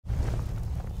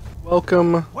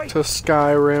Welcome to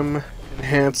Skyrim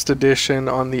Enhanced Edition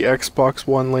on the Xbox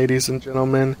One, ladies and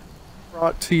gentlemen.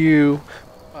 Brought to you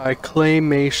by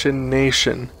ClayMation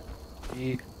Nation,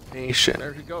 the nation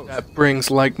that brings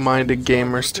like-minded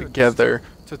gamers together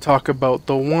to talk about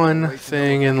the one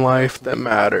thing in life that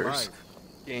matters: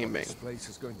 gaming.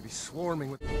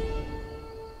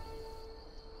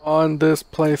 On this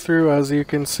playthrough, as you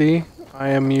can see, I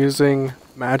am using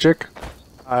magic.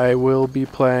 I will be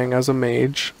playing as a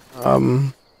mage,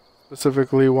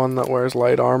 specifically one that wears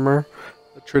light armor,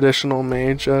 the traditional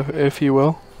mage, if you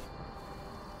will.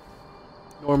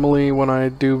 Normally when I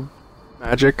do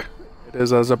magic, it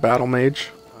is as a battle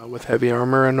mage, with heavy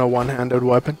armor and a one-handed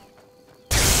weapon.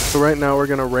 So right now we're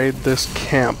gonna raid this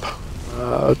camp,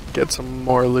 get some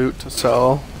more loot to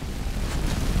sell.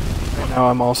 Right now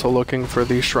I'm also looking for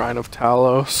the Shrine of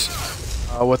Talos,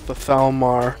 with the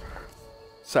Thalmor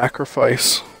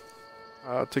sacrifice,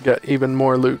 to get even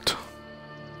more loot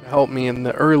to help me in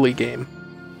the early game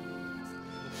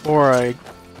before I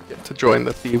get to join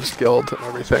the Thieves Guild and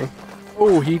everything.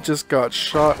 Oh, he just got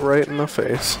shot right in the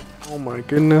face. Oh my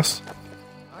goodness.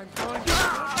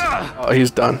 Oh,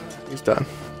 he's done. He's done.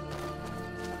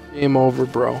 Game over,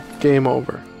 bro. Game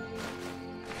over.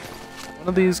 One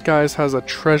of these guys has a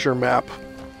treasure map,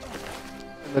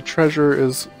 and the treasure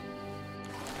is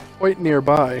quite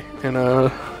nearby in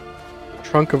a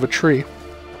trunk of a tree.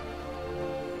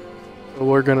 So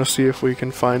we're gonna see if we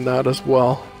can find that as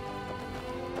well.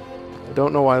 I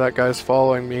don't know why that guy's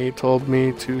following me. He told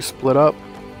me to split up.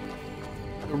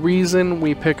 The reason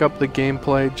we pick up the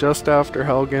gameplay just after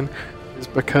Helgen is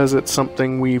because it's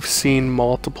something we've seen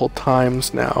multiple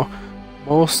times now.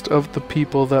 Most of the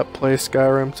people that play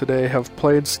Skyrim today have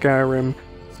played Skyrim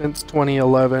since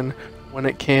 2011, when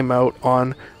it came out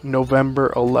on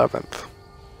November 11th,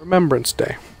 Remembrance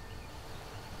Day.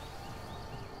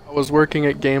 I was working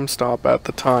at GameStop at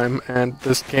the time, and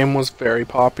this game was very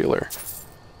popular.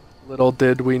 Little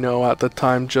did we know at the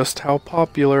time just how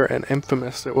popular and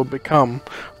infamous it would become,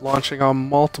 launching on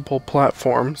multiple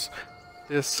platforms.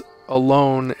 This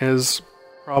alone is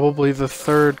probably the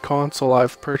third console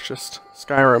I've purchased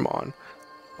Skyrim on,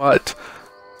 but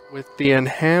with the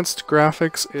enhanced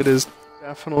graphics, it is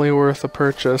definitely worth a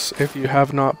purchase if you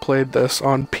have not played this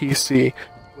on PC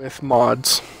with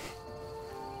mods.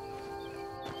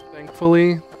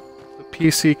 Thankfully, the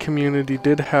PC community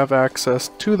did have access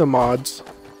to the mods,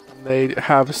 and they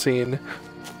have seen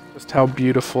just how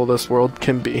beautiful this world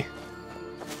can be.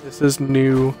 This is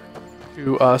new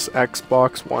to us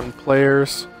Xbox One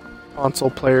players, console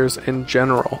players in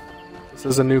general. This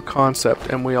is a new concept,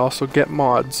 and we also get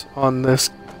mods on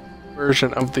this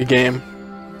version of the game.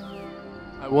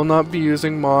 I will not be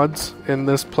using mods in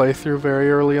this playthrough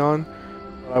very early on,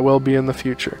 but I will be in the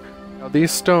future. Now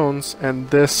these stones and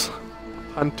this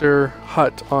hunter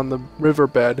hut on the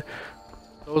riverbed,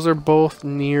 those are both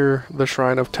near the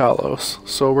Shrine of Talos,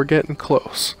 so we're getting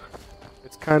close.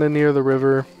 It's kind of near the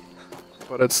river,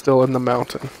 but it's still in the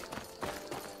mountain.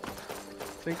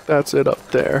 I think that's it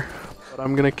up there, but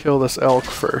I'm gonna kill this elk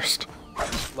first.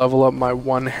 Level up my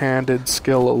one-handed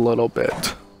skill a little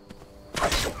bit.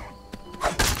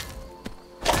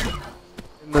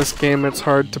 In this game, it's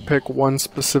hard to pick one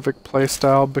specific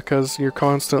playstyle because you're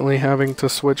constantly having to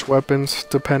switch weapons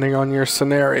depending on your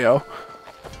scenario.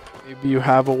 Maybe you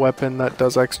have a weapon that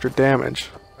does extra damage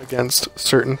against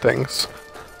certain things,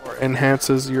 or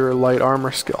enhances your light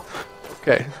armor skill.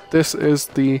 Okay, this is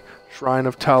the Shrine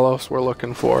of Talos we're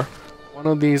looking for. One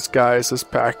of these guys is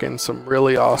packing some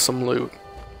really awesome loot,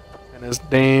 and his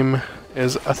name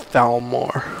is a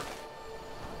Thalmor.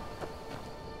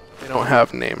 They don't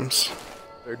have names.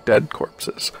 They're dead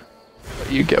corpses,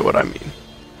 but you get what I mean.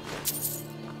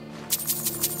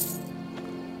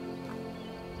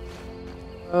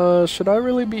 Should I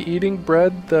really be eating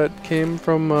bread that came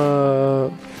from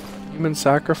human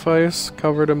sacrifice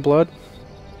covered in blood?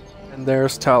 And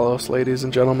there's Talos, ladies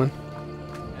and gentlemen.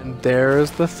 And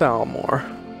there's the Thalmor.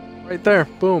 Right there,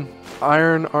 boom.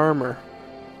 Iron armor.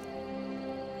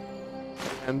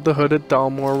 And the hooded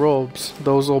Thalmor robes.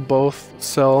 Those will both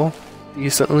sell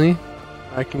decently.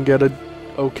 I can get a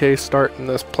okay start in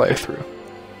this playthrough.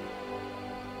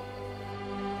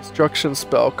 Destruction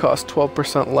spell costs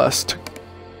 12% less to...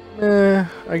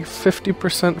 like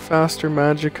 50% faster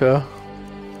magicka.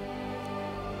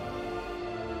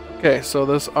 Okay, so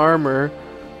this armor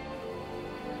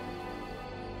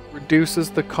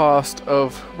reduces the cost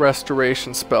of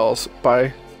restoration spells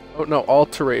by... oh no,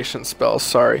 alteration spells,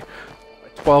 sorry.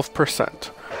 By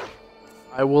 12%.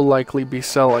 I will likely be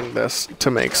selling this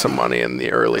to make some money in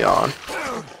the early on.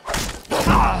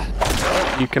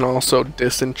 You can also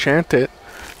disenchant it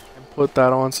put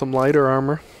that on some lighter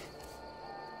armor.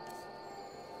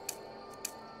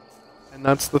 And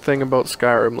that's the thing about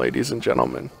Skyrim, ladies and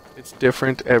gentlemen. It's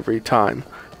different every time.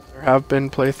 There have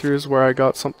been playthroughs where I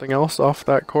got something else off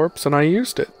that corpse and I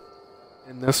used it.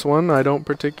 In this one, I don't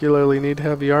particularly need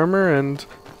heavy armor, and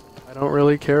I don't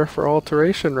really care for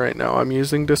alteration right now. I'm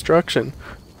using destruction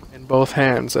in both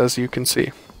hands, as you can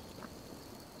see.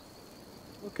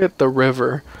 Look at the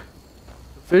river.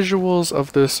 The visuals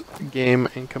of this game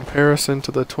in comparison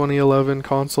to the 2011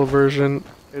 console version,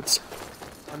 it's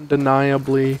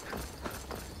undeniably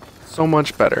so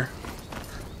much better.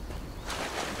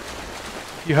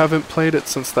 If you haven't played it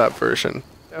since that version,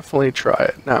 definitely try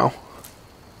it now.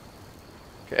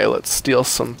 Okay, let's steal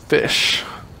some fish.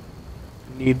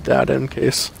 Need that in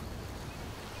case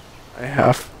I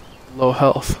have low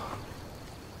health.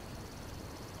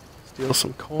 Steal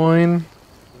some coin.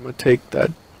 I'm gonna take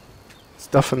that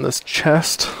stuff in this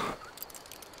chest.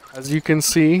 As you can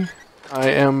see, I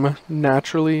am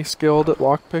naturally skilled at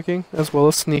lockpicking as well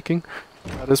as sneaking.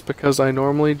 That is because I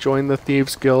normally join the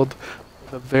Thieves Guild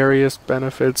with the various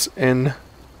benefits in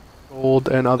gold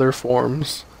and other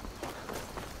forms.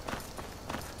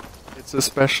 It's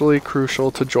especially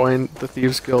crucial to join the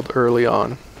Thieves Guild early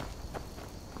on.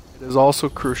 It is also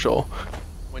crucial,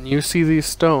 when you see these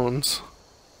stones,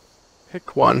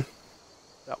 pick one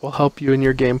that will help you in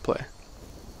your gameplay.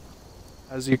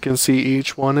 As you can see,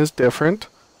 each one is different.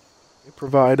 They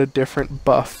provide a different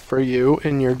buff for you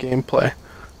in your gameplay.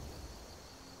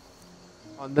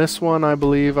 On this one, I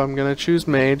believe I'm going to choose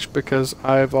Mage because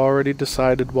I've already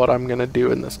decided what I'm going to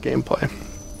do in this gameplay.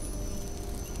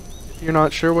 If you're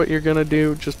not sure what you're going to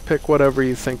do, just pick whatever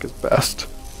you think is best.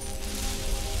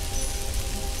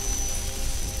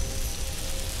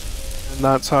 And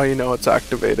that's how you know it's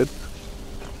activated.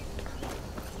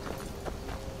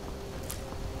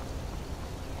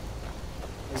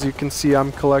 As you can see,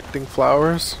 I'm collecting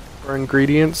flowers for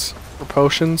ingredients for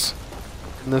potions.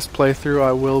 In this playthrough,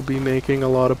 I will be making a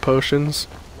lot of potions,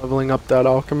 leveling up that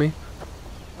alchemy.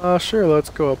 Sure,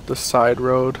 let's go up the side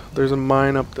road. There's a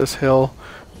mine up this hill,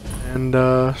 and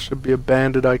should be a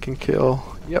bandit I can kill.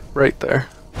 Yep, right there.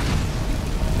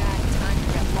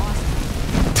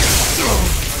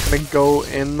 I'm gonna go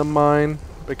in the mine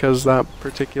because that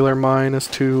particular mine is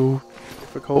too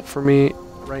difficult for me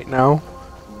right now.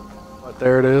 But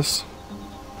there it is.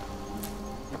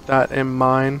 Keep that in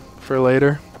mind for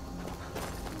later.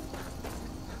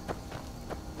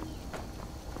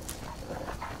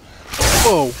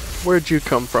 Whoa, where'd you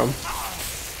come from?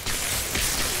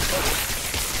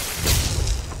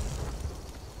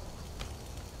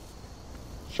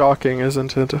 Shocking,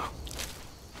 isn't it?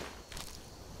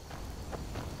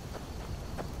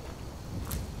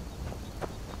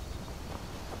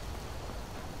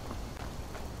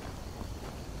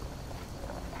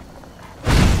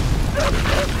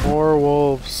 More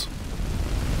wolves.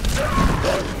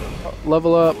 Oh,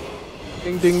 level up.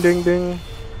 Ding ding ding ding.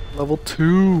 Level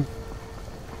 2.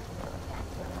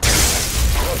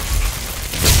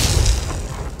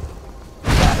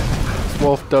 This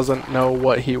wolf doesn't know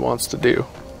what he wants to do.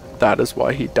 That is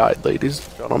why he died, ladies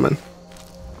and gentlemen.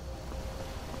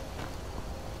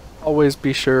 Always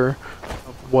be sure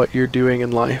of what you're doing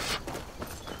in life.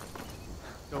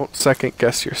 Don't second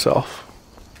guess yourself.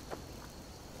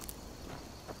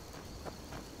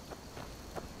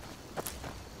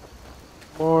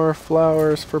 More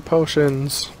flowers for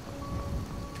potions.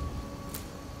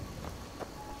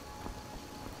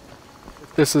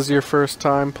 If this is your first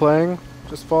time playing,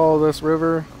 just follow this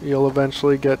river. You'll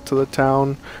eventually get to the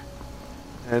town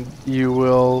and you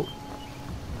will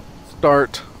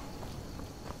start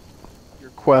your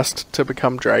quest to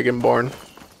become Dragonborn.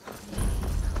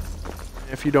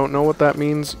 If you don't know what that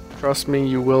means, trust me,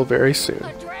 you will very soon.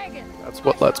 That's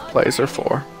what Let's Plays are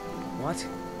for. What?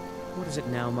 What is it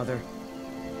now, Mother?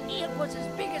 It was as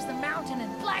big as the mountain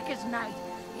and black as night.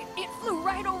 It flew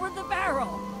right over the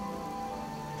barrel.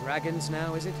 Dragons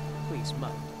now, is it? Please,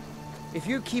 Mother. If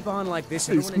you keep on like this,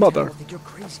 Please, everyone in Mother. town will think you're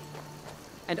crazy.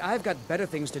 And I've got better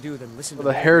things to do than listen to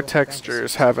The hair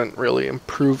textures haven't really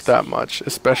improved that much,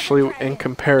 especially in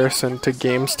comparison to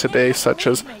games today such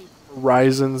as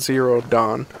Horizon Zero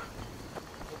Dawn.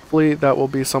 Hopefully that will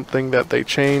be something that they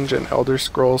change in Elder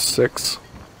Scrolls 6,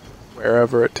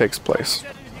 wherever it takes place.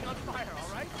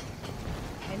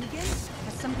 Hennigan?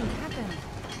 Has something happened?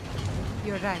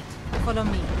 You're right. Follow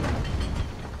me.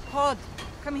 Hod,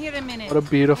 come here a minute. What a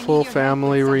beautiful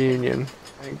family reunion.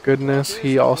 Thank goodness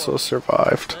he also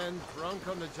survived.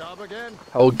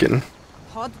 Helgen.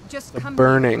 Hod, just The come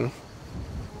burning.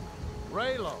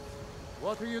 Raylo,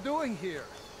 what are you doing here?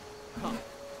 Come,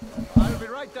 I'll be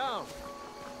right down.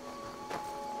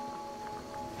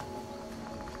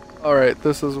 Alright,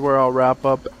 this is where I'll wrap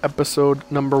up episode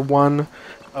number 1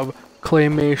 of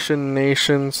ClayMation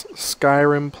Nation's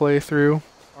Skyrim playthrough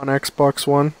on Xbox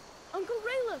One. Uncle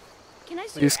Rayla, can I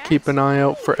see Please your keep axe? an eye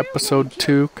out for Hey, you're episode one kid.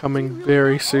 2 Do coming you really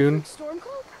very know soon. Alfred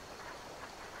Stormcloak?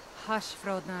 Hush,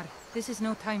 Frodnar. This is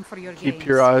no time for your Keep games.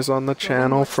 your eyes on the Go and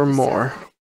channel watch for the more. sun.